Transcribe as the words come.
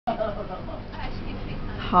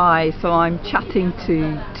Hi, so I'm chatting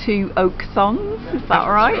to Two Oak Songs, is that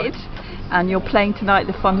right? And you're playing tonight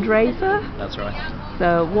the Fundraiser? That's right.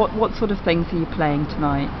 So what sort of things are you playing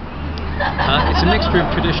tonight? It's a mixture of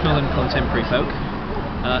traditional and contemporary folk.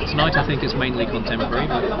 Tonight I think it's mainly contemporary,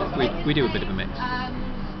 but we do a bit of a mix.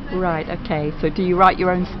 Right, okay. So do you write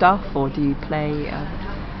your own stuff or do you play?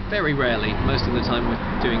 Very rarely. Most of the time we're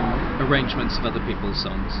doing arrangements of other people's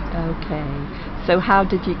songs. Okay. So how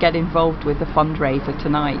did you get involved with the Fundraiser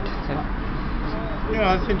tonight?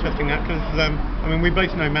 Yeah, it's interesting that because we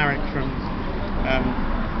both know Marek from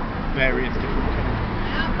various different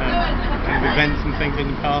kind of events and things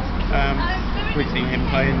in the past. We've seen him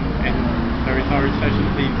play in various Irish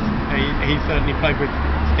sessions. He certainly played with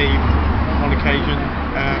Steve on occasion.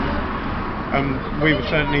 We were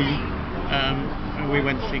certainly we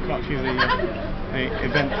went to see quite a few of the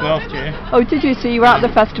events last year. Oh, did you? So you were at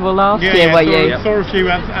the festival last year, were you? Saw a few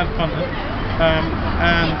as punters,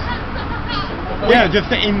 and yeah, just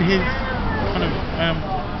in his kind of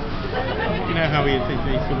you know how he is, he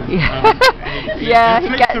sort of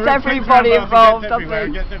he gets everybody involved, doesn't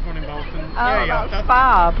he? Gets everyone involved, and that's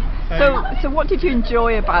fab. So what did you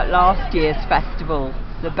enjoy about last year's festival?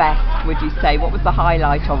 The best, would you say? What was the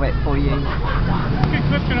highlight of it for you? Good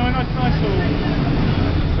question. I saw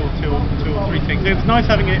two or three things. It was nice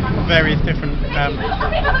having it at various different venues.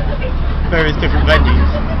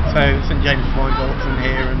 So St James Wine Vaults and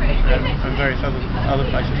here and various other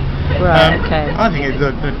places. Right. Okay. I think it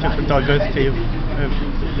was just a diversity of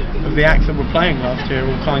the acts that were playing last year,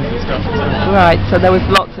 all kinds of stuff. So. Right. So there was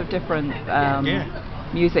lots of different.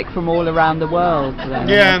 Music from all around the world.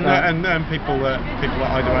 And people that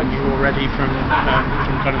either I knew already from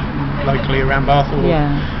kind of locally around Bath,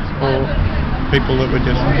 or people that were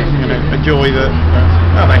just a joy that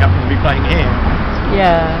they happen to be playing here.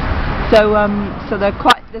 Yeah. So there's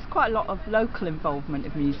quite a lot of local involvement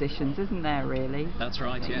of musicians, isn't there? Really. That's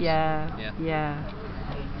right. Yes. Yeah.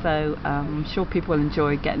 So I'm sure people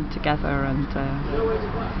enjoy getting together and.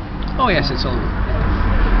 Oh yes, it's all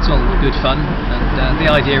good fun, and the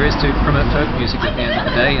idea is to promote folk music at the end of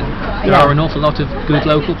the day, and there are an awful lot of good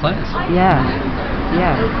local players. Yeah.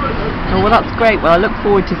 Oh, well, that's great. Well, I look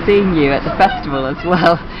forward to seeing you at the festival as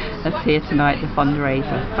well as here tonight, the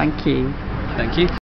Fundraiser. Thank you. Thank you.